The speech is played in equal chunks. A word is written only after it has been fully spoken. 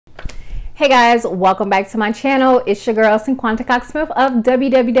Hey guys, welcome back to my channel. It's your girl Cinquanta Cox-Smith of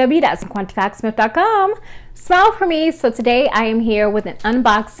www.cinquantacoxsmith.com. Smile for me. So today I am here with an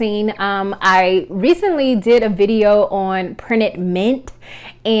unboxing. I recently did a video on printed mint,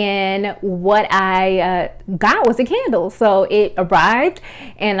 and what I got was a candle. So it arrived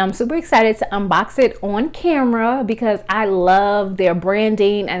and I'm super excited to unbox it on camera because I love their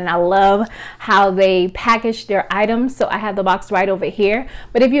branding and I love how they package their items. So I have the box right over here.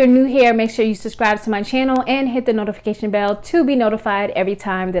 But if you're new here, make sure you subscribe to my channel and hit the notification bell to be notified every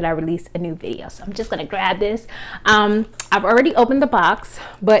time that I release a new video. So I'm just gonna grab this. I've already opened the box,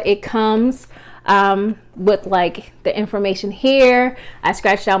 but it comes with like the information here. I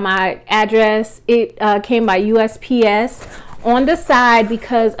scratched out my address. It came by USPS. On the side,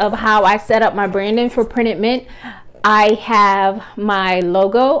 because of how I set up my branding for printed mint, I have my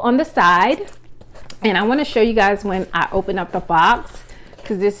logo on the side, and I want to show you guys when I open up the box,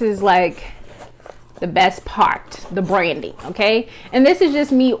 because this is like the best part, the branding. Okay, and this is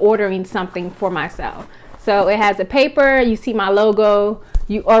just me ordering something for myself. So it has a paper, you see my logo,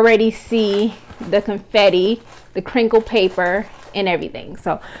 you already see the confetti, the crinkle paper, and everything.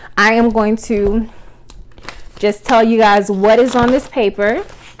 So I am going to just tell you guys what is on this paper.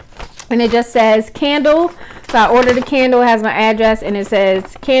 And it just says candle. So I ordered a candle, it has my address, and it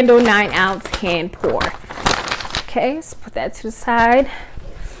says candle 9-ounce hand pour. Okay, let's put that to the side.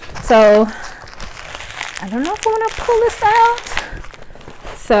 So I don't know if I want to pull this out.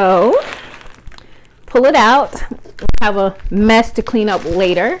 So pull it out. Have a mess to clean up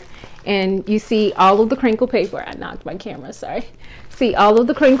later. And you see all of the crinkle paper. I knocked my camera, sorry. See all of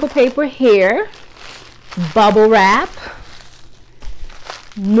the crinkle paper here. Bubble wrap.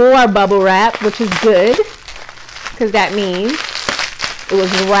 More bubble wrap, which is good, because that means it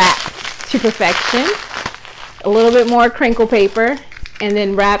was wrapped to perfection. A little bit more crinkle paper, and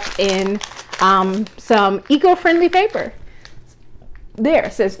then wrapped in some eco-friendly paper. There,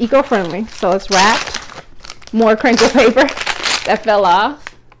 it says eco-friendly. So it's wrapped. More crinkle paper that fell off.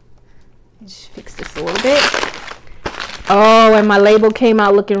 Just fix this a little bit. Oh, and my label came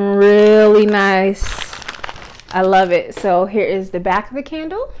out looking really nice. I love it. So here is the back of the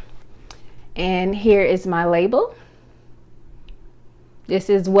candle, and here is my label.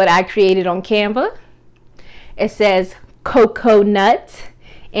 This is what I created on Canva. It says cocoa nut,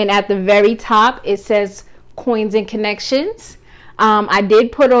 and at the very top it says coins and connections. I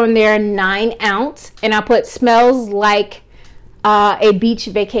did put on there 9-ounce, and I put smells like a beach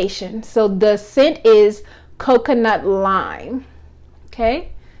vacation. So the scent is coconut lime.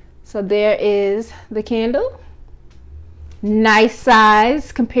 Okay, so there is the candle. Nice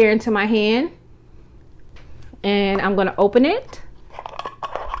size comparing to my hand. And I'm gonna open it.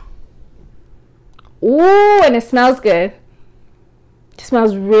 Ooh, and it smells good. It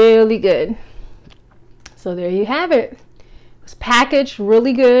smells really good. So there you have it. It was packaged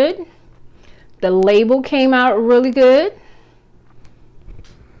really good. The label came out really good.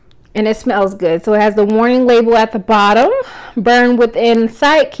 And it smells good. So it has the warning label at the bottom. Burn within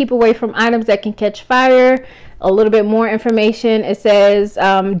sight. Keep away from items that can catch fire. A little bit more information. It says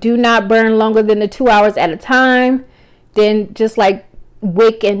do not burn longer than 2 hours at a time. Then just like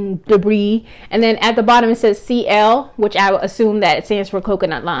wick and debris. And then at the bottom it says CL, which I would assume that it stands for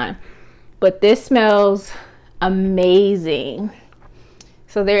coconut lime. But this smells amazing.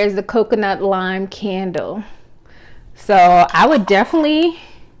 So there is the coconut lime candle. So I would definitely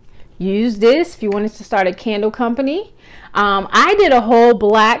use this if you wanted to start a candle company. I did a whole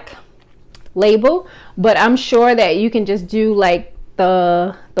black label, but I'm sure that you can just do like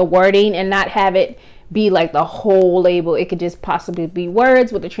the wording and not have it be like the whole label. It could just possibly be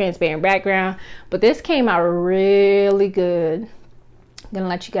words with a transparent background. But this came out really good. I'm gonna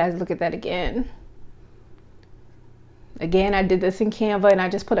let you guys look at that again. Again, I did this in Canva, and I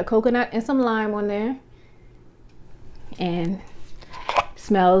just put a coconut and some lime on there, and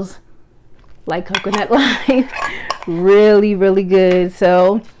smells like coconut lime. Really, really good.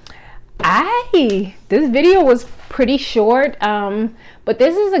 So this video was pretty short, but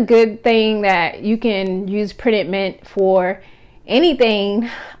this is a good thing that you can use printed mint for anything,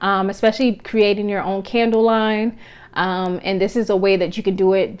 especially creating your own candle line. And this is a way that you can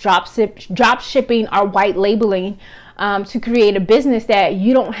do it, drop shipping or white labeling, to create a business that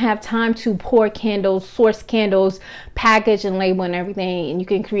you don't have time to pour candles, source candles, package and label and everything, and you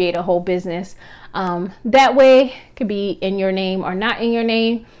can create a whole business. That way it could be in your name or not in your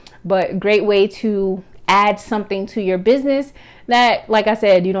name, but great way to add something to your business that, like I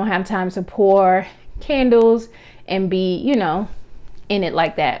said, you don't have time to pour candles and be, you know, in it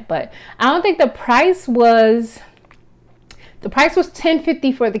like that. But I don't think the price was The price was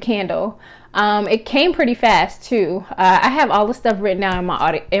 $10.50 for the candle. It came pretty fast too. I have all the stuff written down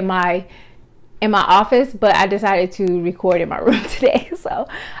in my office, but I decided to record in my room today, so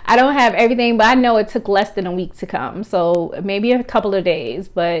I don't have everything, but I know it took less than a week to come, so maybe a couple of days.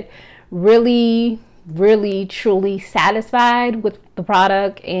 But really truly satisfied with the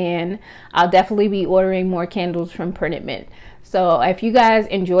product, and I'll definitely be ordering more candles from Printed Mint. So if you guys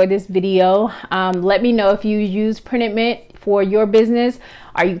enjoyed this video, let me know if you use Printed Mint for your business.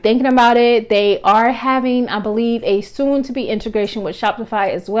 Are you thinking about it? They are having, I believe, a soon to be integration with Shopify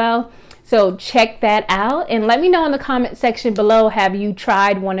as well. So check that out and let me know in the comment section below, have you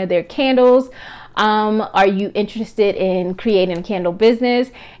tried one of their candles? Are you interested in creating a candle business?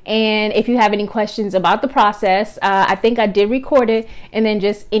 And if you have any questions about the process, I think I did record it, and then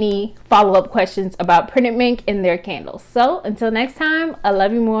just any follow-up questions about Printed Mint and their candles. So until next time, I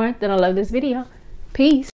love you more than I love this video. Peace.